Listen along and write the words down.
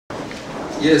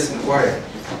Yes, inquire.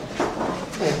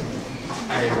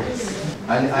 Iris.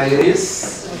 An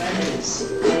iris.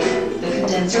 The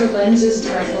condenser lenses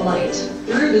direct the light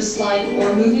through the slide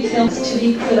or movie films to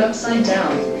be put upside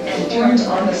down and turned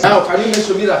on the Now, can you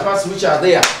mention me the first which are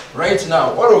there right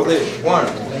now? All of them. One.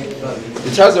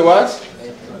 It has a what?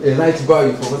 A light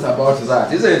bulb. You forgot about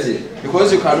that, isn't it?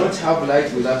 Because you cannot have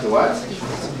light without a what?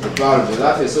 A bulb,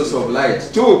 without a source of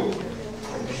light. 2.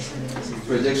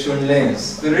 Projection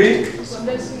lens. 3.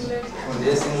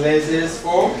 Condensing lenses.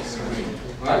 4.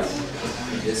 What?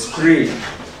 A screen.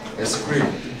 A screen.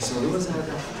 So those are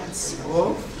the parts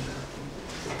of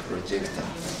projector.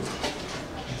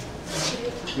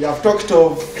 We have talked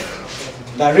of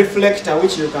the reflector,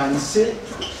 which you can see.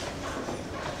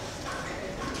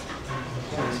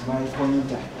 That is my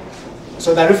pointer.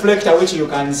 So the reflector, which you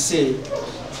can see,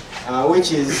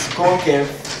 which is concave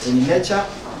in nature,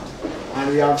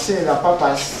 and we have seen the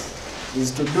purpose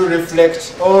is to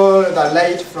reflect all the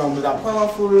light from the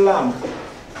powerful lamp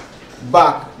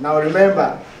back. Now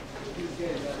remember,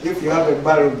 if you have a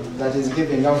bulb that is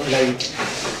giving out light, it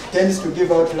tends to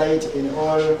give out light in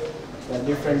all the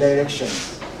different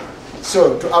directions.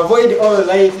 So to avoid all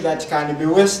light that can be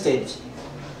wasted,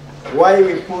 why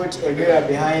we put a mirror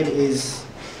behind is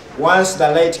once the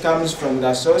light comes from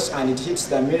the source and it hits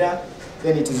the mirror,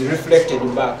 then it is reflected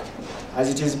back. As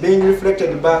it is being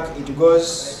reflected back, it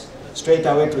goes straight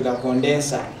away to the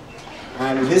condenser.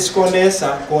 And this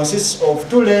condenser consists of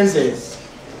 2 lenses,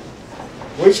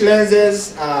 which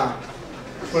lenses are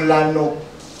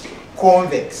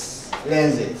plano-convex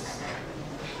lenses.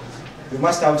 You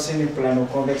must have seen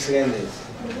plano-convex lenses.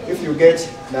 If you get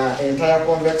the entire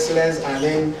convex lens and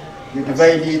then you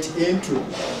divide it into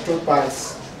 2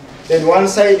 parts, then one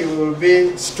side will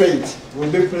be straight,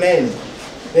 will be plain,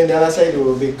 then the other side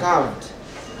will be curved.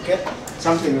 Okay?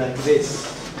 Something like this.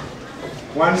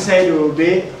 One side will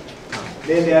be,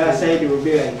 then the other side will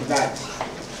be like that.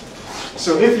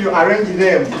 So if you arrange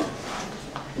them,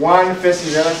 one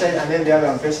facing the other side and then the other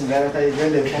one facing the other side,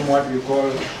 then they form what we call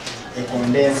a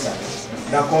condenser.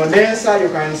 The condenser, you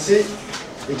can see,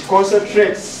 it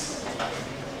concentrates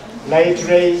light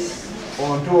rays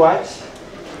onto what?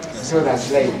 So the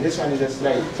slide. This one is a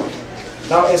slide.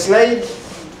 Now a slide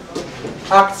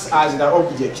acts as the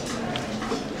object.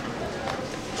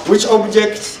 Which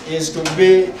object is to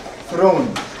be thrown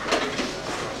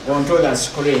onto the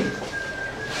screen?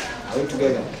 Are we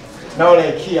together? Now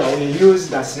like here, we use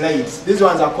the slides. These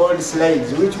ones are called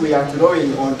slides, which we are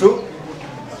throwing onto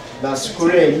the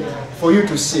screen for you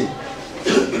to see.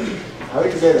 Are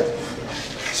we together?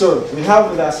 So we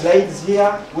have the slides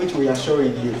here, which we are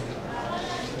showing you,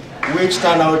 which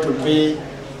turn out to be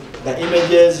the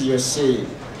images you see.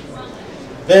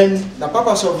 Then the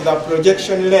purpose of the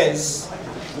projection lens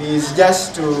is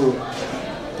just to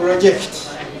project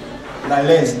the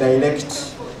lens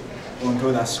direct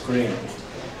onto the screen.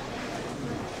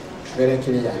 Very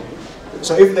clear.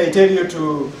 So if they tell you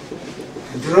to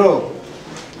draw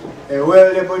a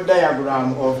well-labeled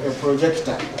diagram of a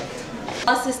projector.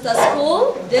 Our sister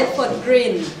school, Deptford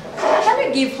Green. Can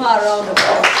we give her a round of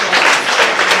applause?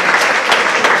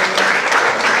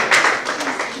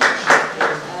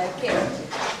 Okay.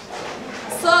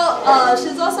 So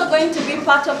she's also going to be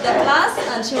part of the class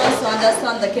and she wants to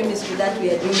understand the chemistry that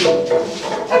we are doing.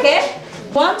 Okay?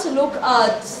 We want to look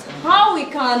at how we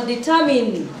can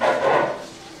determine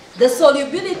the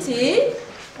solubility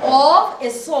of a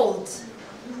salt.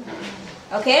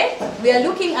 Okay? We are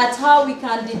looking at how we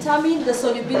can determine the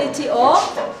solubility of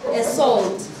a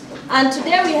salt. And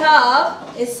today we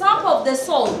have a sample of the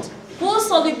salt whose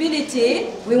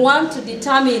solubility we want to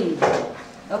determine.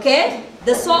 Okay?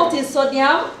 The salt is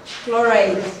sodium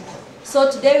chloride. So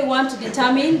today we want to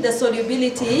determine the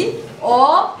solubility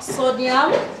of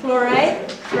sodium chloride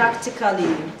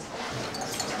practically.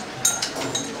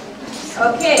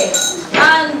 Okay,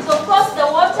 and of course the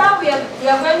water we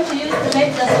are going to use to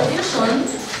make the solution,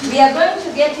 we are going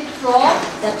to get it from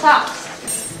the tap.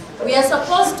 We are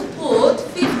supposed to put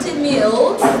 50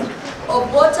 ml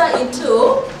of water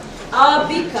into our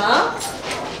beaker,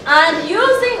 and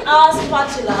using our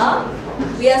spatula,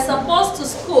 we are supposed to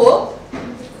scoop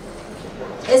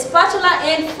a spatula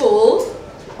end full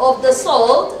of the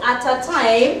salt at a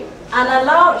time and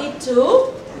allow it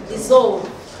to dissolve.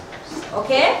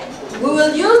 Okay? We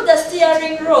will use the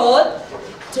steering rod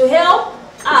to help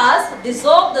us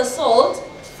dissolve the salt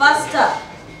faster.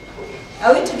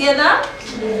 Are we together?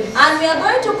 And we are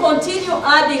going to continue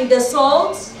adding the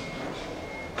salt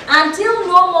until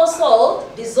no more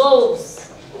salt dissolves.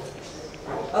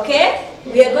 Okay?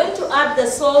 We are going to add the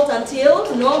salt until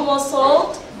no more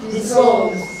salt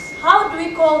dissolves. How do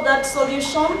we call that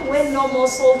solution when no more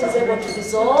salt is able to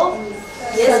dissolve?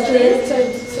 Yes,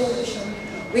 please.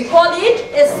 We call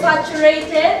it a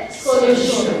saturated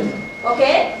solution.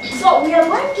 Okay? So we are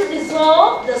going to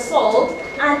dissolve the salt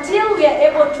until we are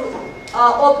able to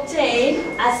obtain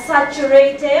a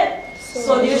saturated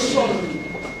solution.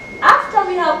 After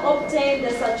we have obtained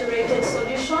the saturated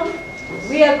solution,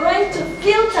 we are going to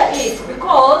filter it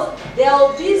because there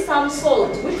will be some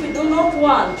salt which we do not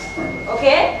want.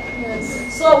 Okay?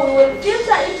 Yes. So we will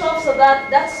filter it off so that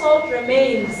that salt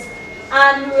remains.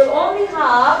 And we will only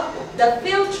have the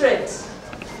filtrate.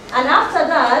 And after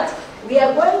that, we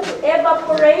are going to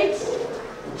evaporate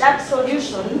that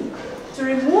solution to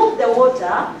remove the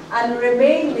water and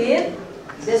remain with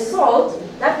the salt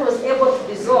that was able to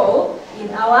dissolve in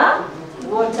our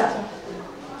water.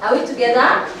 Are we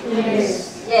together?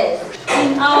 Yes. Yes.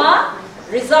 In our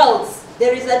results,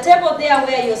 there is a table there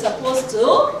where you're supposed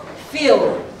to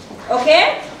fill.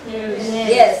 Okay? Yes.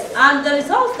 Yes. And the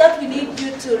results that we need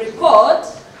you to record,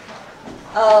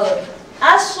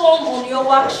 as shown on your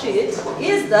worksheet,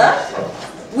 is that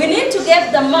we need to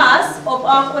get the mass of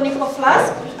our conical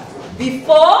flask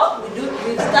before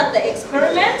we start the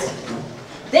experiment.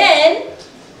 Then,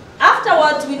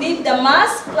 afterwards, we need the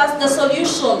mass plus the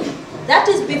solution. That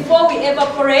is before we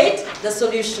evaporate the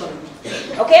solution.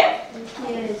 Okay?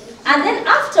 Yes. And then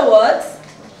afterwards,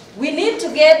 we need to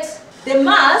get the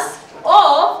mass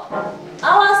of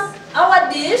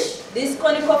our dish, this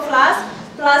conical flask,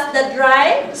 plus the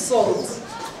dry salt.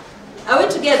 Are we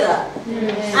together?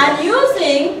 Yes. And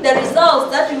using the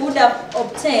results that we would have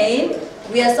obtained,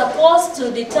 we are supposed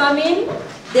to determine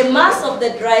the mass of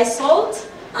the dry salt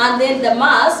and then the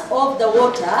mass of the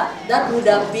water that would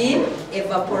have been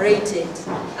evaporated.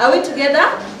 Are we together?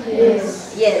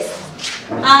 Yes. Yes.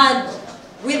 And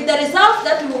with the results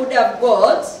that we would have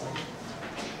got,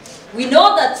 we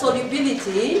know that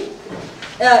solubility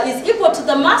is equal to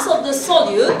the mass of the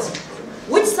solute,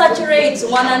 which saturates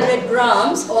 100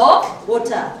 grams of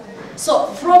water. So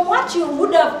from what you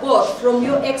would have got from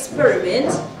your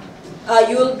experiment,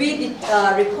 you will be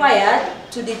required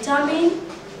to determine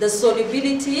the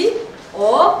solubility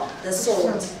of the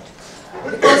salt.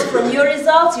 Because from your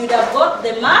results, you'd have got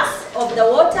the mass of the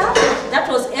water that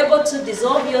was able to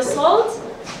dissolve your salt,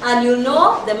 and you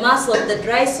know the mass of the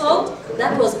dry salt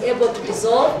that was able to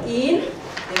dissolve in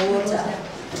the water.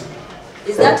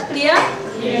 Is that clear?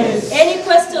 Yes. Any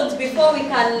questions before we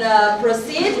can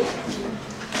proceed?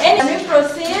 Can we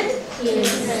proceed?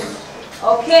 Yes.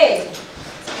 Okay.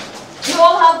 You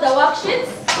all have the worksheets?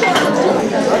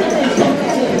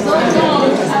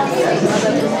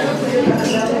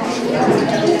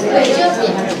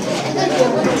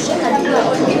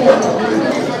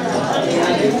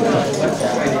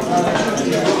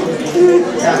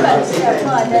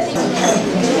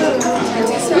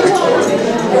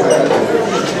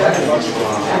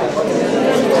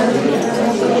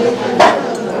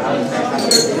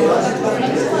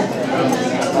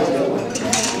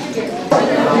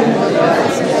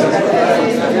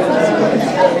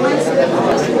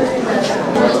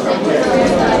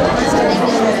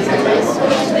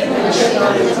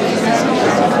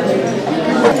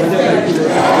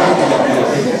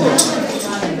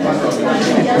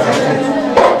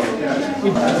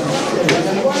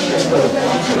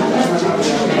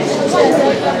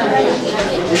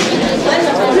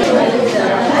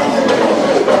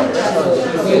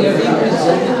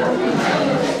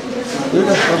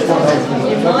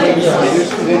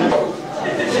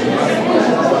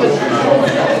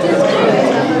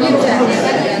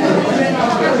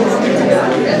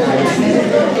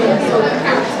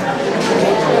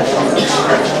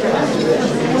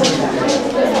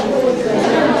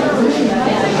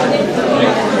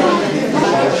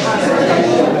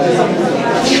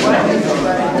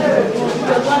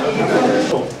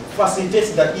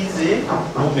 Facilitates the easy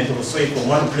movement of soil from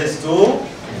one place to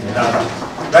another.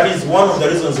 That is one of the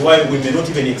reasons why we may not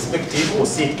even expect it or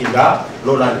see it in the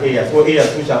lowland areas or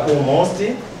areas which are almost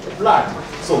flat.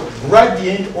 So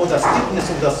gradient or the steepness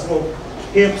of the slope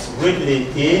helps greatly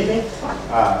in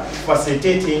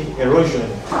facilitating erosion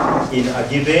in a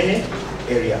given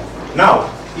area.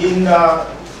 Now, in the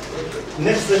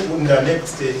next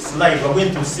slide, we're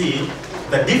going to see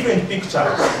the different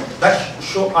pictures that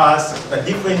show us the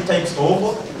different types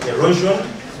of erosion,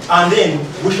 and then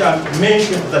we shall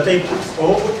mention the types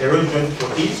of erosion for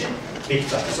each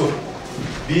picture. So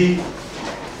be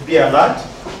alert,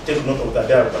 take note of the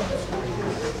diagram.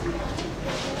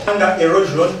 Under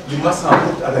erosion, you must have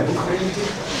looked at the different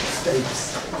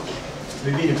types.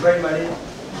 Maybe in primary,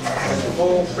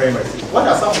 or primary. What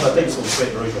are some of the types of soil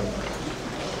erosion?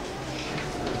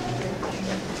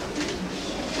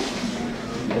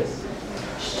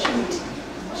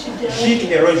 sheet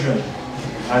erosion.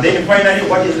 And then finally,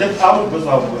 what is left out, because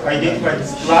I've identified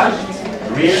splash,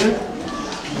 real,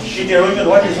 sheet erosion.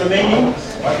 What is remaining?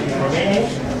 What is remaining?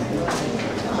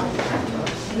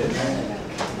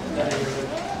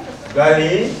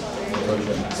 Gully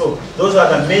erosion. So those are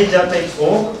the major types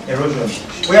of erosion,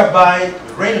 whereby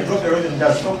raindrop erosion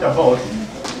that's talked about.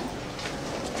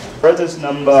 Practice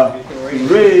number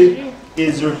 3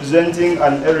 is representing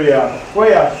an area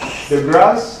where the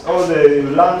grass or the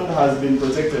land has been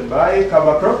protected by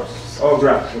cover crops or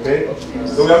grass. Okay,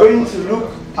 so we are going to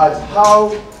look at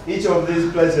how each of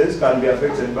these places can be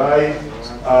affected by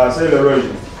soil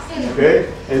erosion.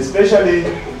 Okay, especially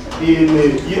in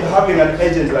having an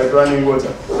agent like running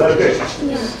water. Is that okay?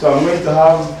 Yeah. So I'm going to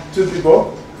have 2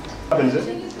 people.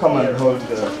 Come and hold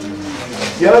the.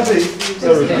 You have to see?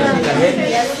 Sorry.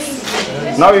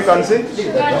 Now you can see? So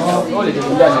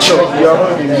you are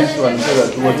holding this one so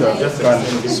that water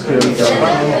can spill down.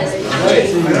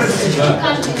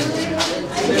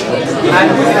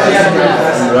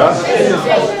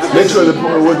 Make sure the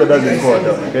water doesn't pour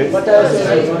down, okay?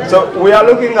 So we are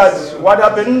looking at what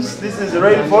happens. This is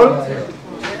rainfall.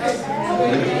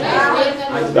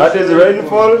 That is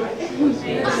rainfall.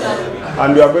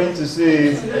 And we are going to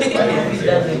see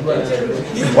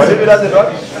what if it doesn't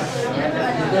work?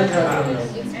 We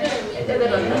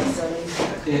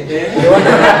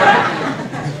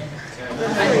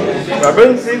are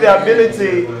going to see the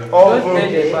ability of,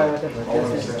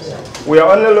 we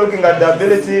are only looking at the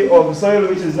ability of soil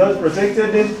which is not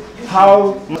protected,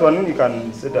 how, one you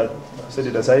can set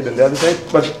it aside on the other side,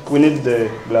 but we need the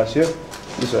glass here.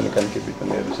 This one you can keep it on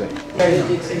the other side.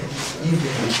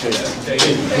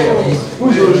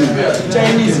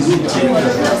 Chinese.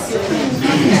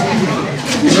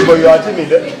 But you are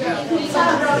timid, eh?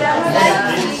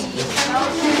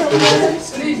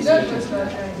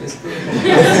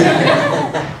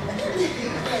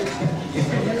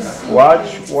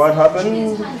 Watch what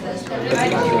happened.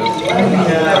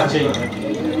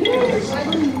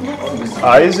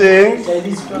 Are you seeing?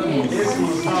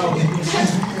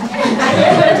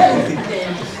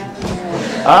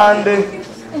 And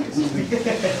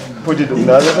put it on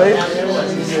the other side.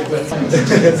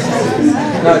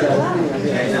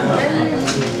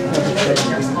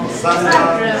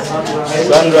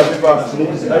 Sandra,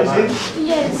 please. Are you seeing?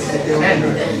 Yes.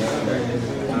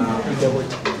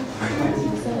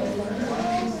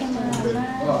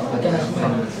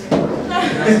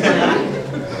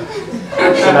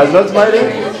 And I'm not smiling?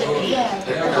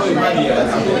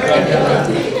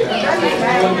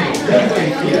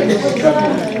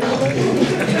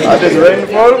 That is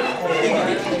rainfall.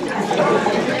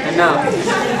 And now,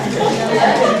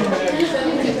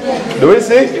 do we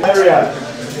see? Area.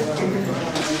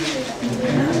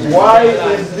 Why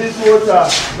is this water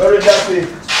very dirty?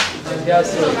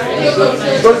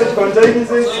 Because it contains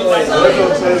a lot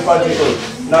of soil particles.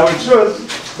 Now it shows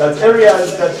that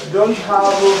areas that don't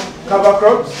have cover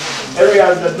crops,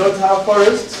 areas that don't have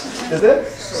forests, is it?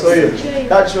 Soil.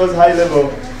 That shows high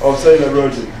level of soil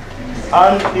erosion.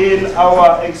 And in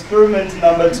our experiment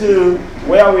number 2,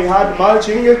 where we had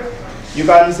mulching, you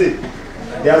can see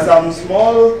there are some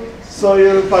small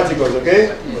soil particles,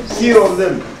 okay? Few of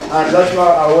them. And that's why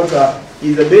our water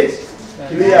is a bit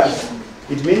clear.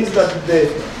 It means that the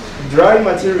dry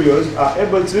materials are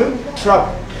able to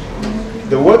trap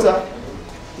the water.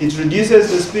 It reduces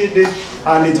the speed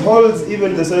and it holds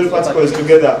even the soil particles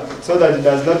together so that it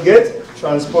does not get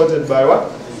transported by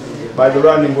what? By the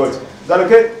running water. Is that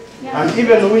okay? Yeah. And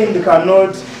even wind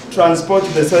cannot transport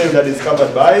the soil that is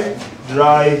covered by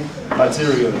dry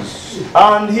materials.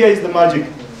 And here is the magic.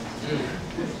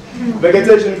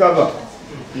 Vegetation cover.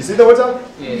 You see the water?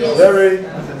 Yes. Very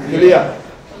clear.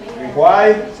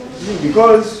 Why?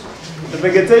 Because the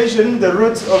vegetation, the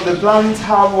roots of the plant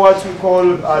have what we call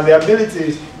the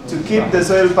ability to keep the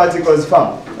soil particles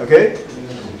firm. Okay?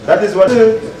 That is what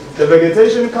the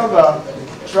vegetation cover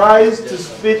tries to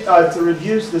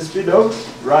reduce the speed of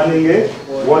running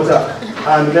water.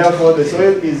 And therefore the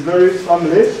soil is very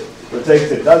firmly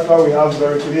protected. That's why we have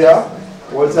very clear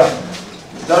water.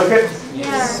 Is that okay?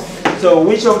 Yes. So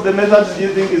which of the methods do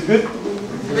you think is good?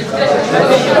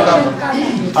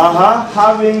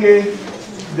 Having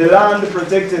the land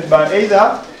protected by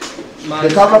either the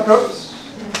cover crops,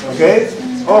 okay,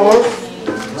 or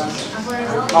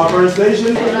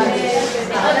afforestation.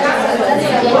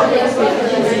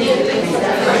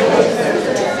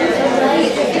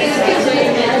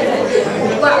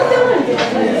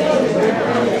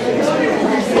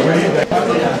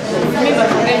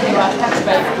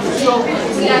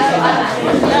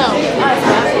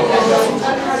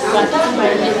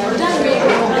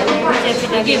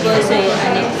 Give us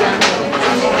an example.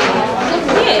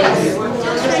 Yes.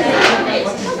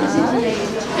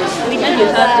 And you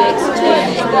have to explain.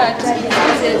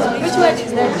 Which one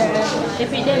is that?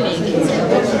 Epidemic. We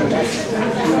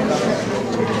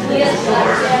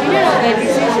don't know the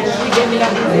diseases.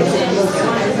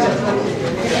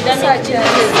 Such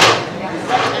as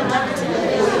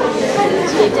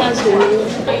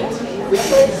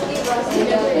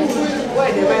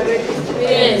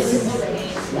Yes.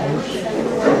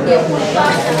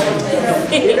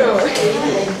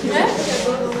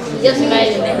 Just buy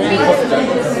the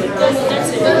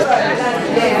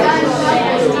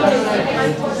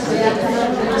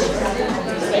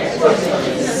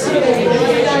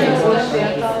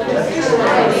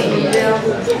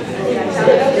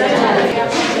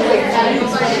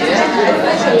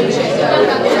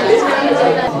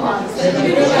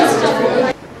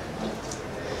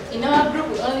in our group,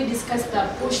 we only discussed the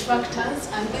push factors,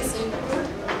 and these include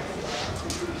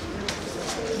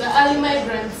the early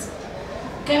migrants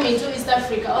came into East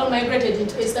Africa, all migrated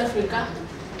into East Africa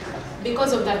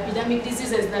because of the epidemic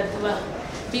diseases that were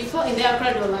before in their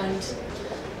cradle land,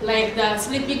 like the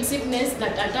sleeping sickness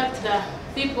that attacked the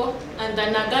people and the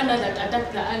nagana that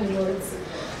attacked the animals.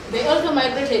 They also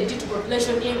migrated due to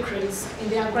population increase in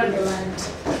their cradle land.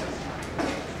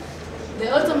 They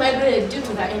also migrated due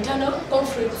to the internal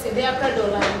conflicts in their cradle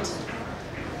land.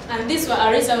 And these were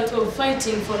a result of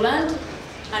fighting for land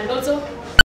and also